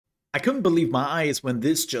I couldn't believe my eyes when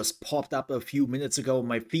this just popped up a few minutes ago on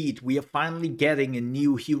my feed. We are finally getting a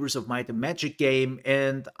new Heroes of Might and Magic game,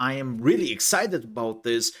 and I am really excited about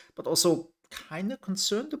this, but also kind of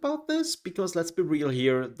concerned about this because let's be real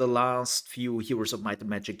here, the last few Heroes of Might and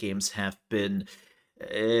Magic games have been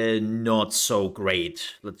not so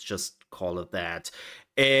great. Let's just call it that.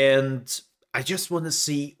 And I just want to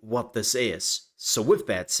see what this is. So, with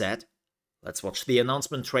that said, let's watch the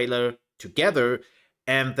announcement trailer together,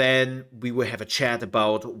 and then we will have a chat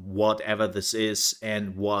about whatever this is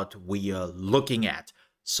and what we are looking at.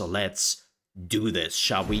 So let's do this,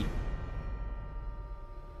 shall we?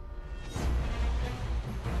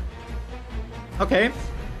 Okay.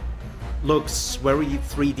 Looks very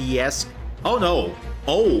 3D-esque. Oh no!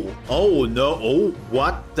 Oh no! Oh,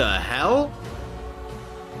 what the hell?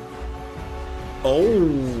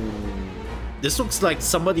 Oh. This looks like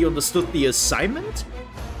somebody understood the assignment?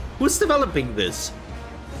 Who's developing this?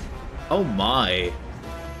 Oh my.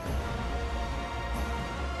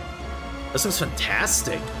 This looks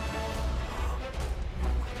fantastic.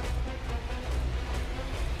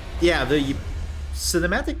 Yeah, the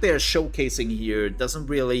cinematic they're showcasing here doesn't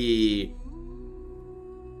really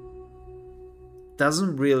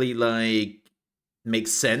like make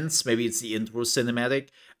sense. Maybe it's the intro cinematic.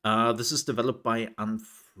 This is developed by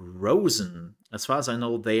Unfrozen. As far as I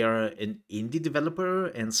know, they are an indie developer,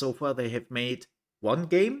 and so far they have made one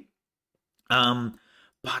game.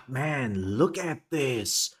 But man, look at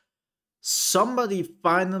this. Somebody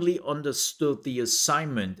finally understood the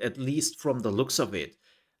assignment, at least from the looks of it.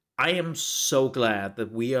 I am so glad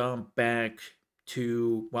that we are back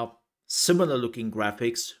to, well, similar looking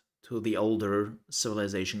graphics to the older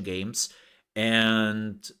Civilization games.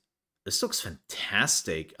 And this looks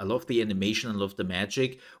fantastic. I love the animation, I love the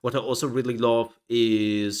magic. What I also really love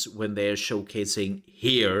is when they're showcasing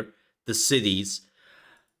here the cities.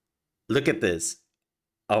 Look at this.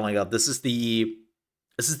 Oh my god, this is the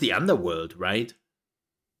underworld, right?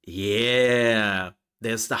 Yeah.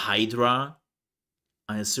 There's the Hydra.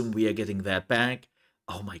 I assume we are getting that back.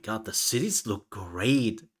 Oh my god, the cities look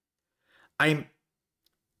great.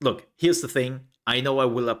 Look, here's the thing. I know I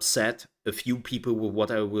will upset a few people with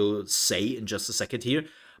what I will say in just a second here,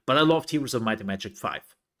 but I loved Heroes of Might and Magic 5.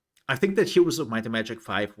 I think that Heroes of Might and Magic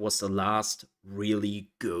 5 was the last really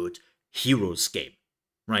good Heroes game.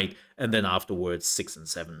 Right, and then afterwards 6 and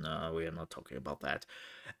 7, we are not talking about that.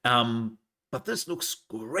 But this looks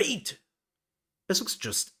great. This looks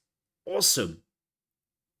just awesome.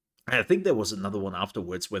 I think there was another one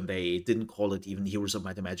afterwards when they didn't call it even Heroes of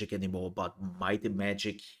Might and Magic anymore, but Might and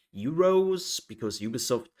Magic Heroes, because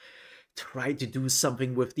Ubisoft tried to do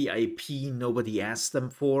something with the IP nobody asked them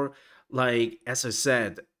for. Like, as I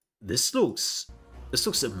said, this looks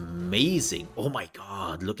amazing. Oh my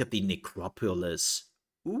god, look at the necropolis.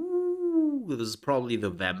 Ooh, this is probably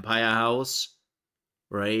the vampire house,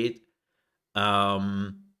 right?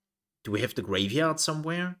 Do we have the graveyard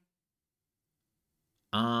somewhere?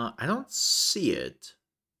 I don't see it.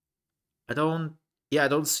 I don't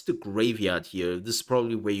see the graveyard here. This is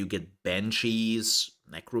probably where you get banshees,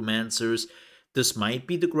 necromancers. This might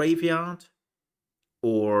be the graveyard,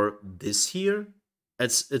 or this here.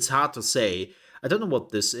 It's hard to say. I don't know what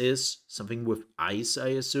this is. Something with ice, I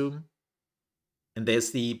assume. And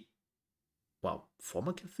there's the, well,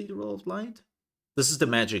 former Cathedral of Light? This is the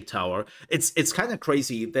Magic Tower. It's kind of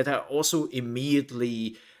crazy that I also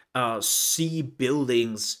immediately see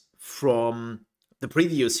buildings from the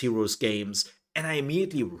previous Heroes games, and I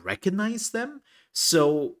immediately recognize them.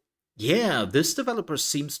 So, yeah, this developer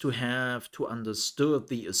seems to have understood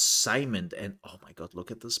the assignment, and oh my god,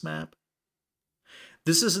 look at this map.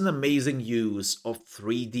 This is an amazing use of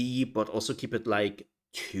 3D, but also keep it like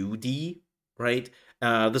 2D. Right?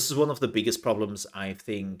 This is one of the biggest problems I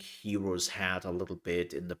think Heroes had a little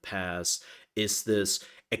bit in the past, is this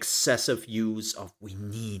excessive use of we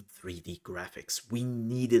need 3D graphics. We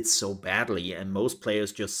need it so badly, and most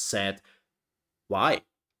players just said, why?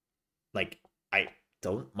 Like, I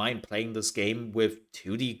don't mind playing this game with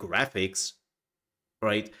 2D graphics,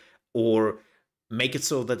 right? Or make it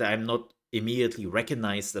so that I'm not immediately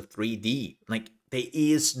recognize the 3D. Like, there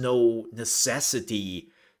is no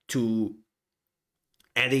necessity to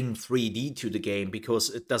adding 3D to the game because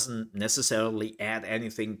it doesn't necessarily add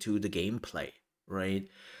anything to the gameplay, right?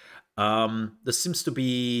 This seems to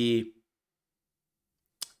be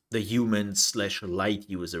the human/light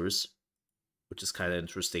users, which is kind of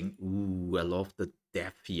interesting. Ooh, I love the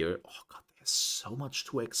depth here. Oh god, there's so much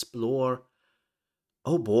to explore.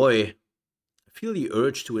 Oh boy, I feel the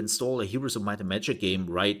urge to install a Heroes of Might and Magic game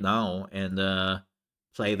right now and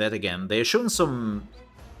play that again. They're showing some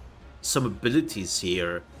abilities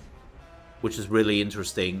here. which is really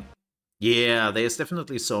interesting. Yeah, there's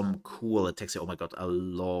definitely some cool attacks here. Oh my god, I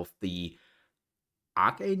love the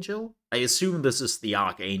Archangel. I assume this is the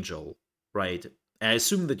Archangel, right? I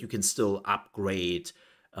assume that you can still upgrade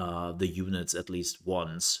the units at least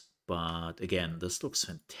once. But again, this looks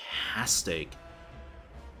fantastic.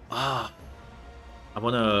 Ah, I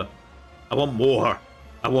wanna, I want more.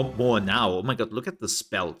 I want more now. Oh my god, look at the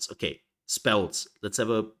spells. Okay, spells. Let's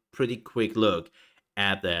have a pretty quick look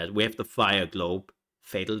at that. We have the Fire Globe,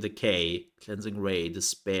 Fatal Decay, Cleansing Ray,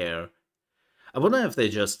 Despair. I wonder if they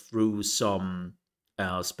just threw some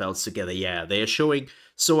spells together. Yeah, they are showing.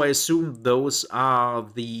 So I assume those are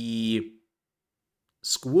the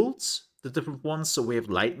schools, the different ones. So we have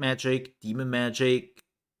Light Magic, Demon Magic,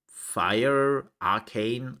 Fire,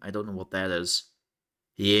 Arcane. I don't know what that is.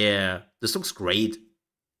 Yeah, this looks great.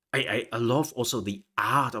 I love also the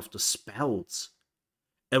art of the spells.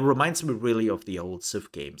 It reminds me really of the old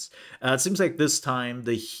Civ games. It seems like this time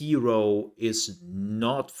the hero is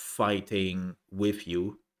not fighting with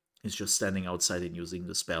you. He's just standing outside and using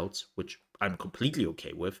the spells, which I'm completely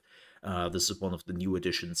okay with. This is one of the new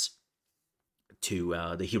additions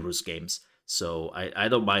to the Heroes games. So I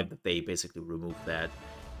don't mind that they basically remove that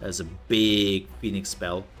as a big Phoenix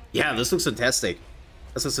spell. Yeah, this looks fantastic.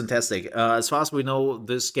 This is fantastic. As far as we know,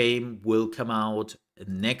 this game will come out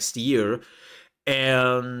next year,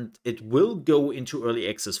 and it will go into early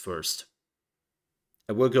access first.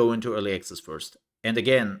 It will go into early access first. And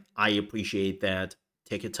again, I appreciate that.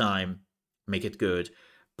 Take your time, make it good.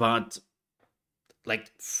 But,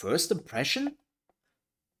 like, first impression?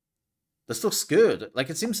 This looks good. Like,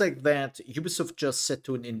 it seems like that Ubisoft just said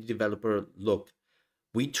to an indie developer, look,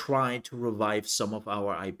 we try to revive some of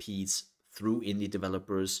our IPs through indie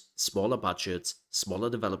developers, smaller budgets, smaller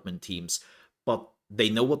development teams, but they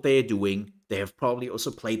know what they are doing. They have probably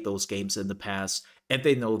also played those games in the past, and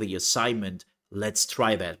they know the assignment. Let's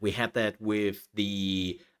try that. We had that with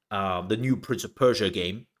the new Prince of Persia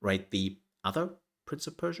game, right? The other Prince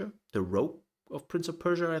of Persia, the Rogue of Prince of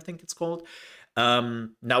Persia, I think it's called.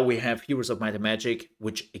 Now we have Heroes of Might and Magic,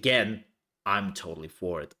 which again, I'm totally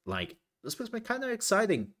for it. Like, this makes me kind of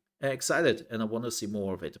excited, and I want to see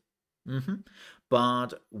more of it.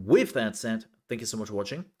 But with that said, thank you so much for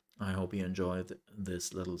watching. I hope you enjoyed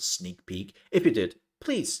this little sneak peek. If you did,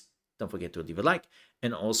 please don't forget to leave a like.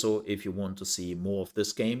 And also, if you want to see more of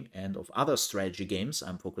this game and of other strategy games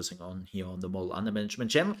I'm focusing on here on the Mole Under Management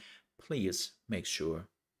channel, please make sure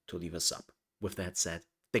to leave a sub. With that said,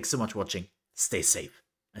 thanks so much for watching. Stay safe.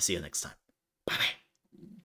 I see you next time. Bye-bye.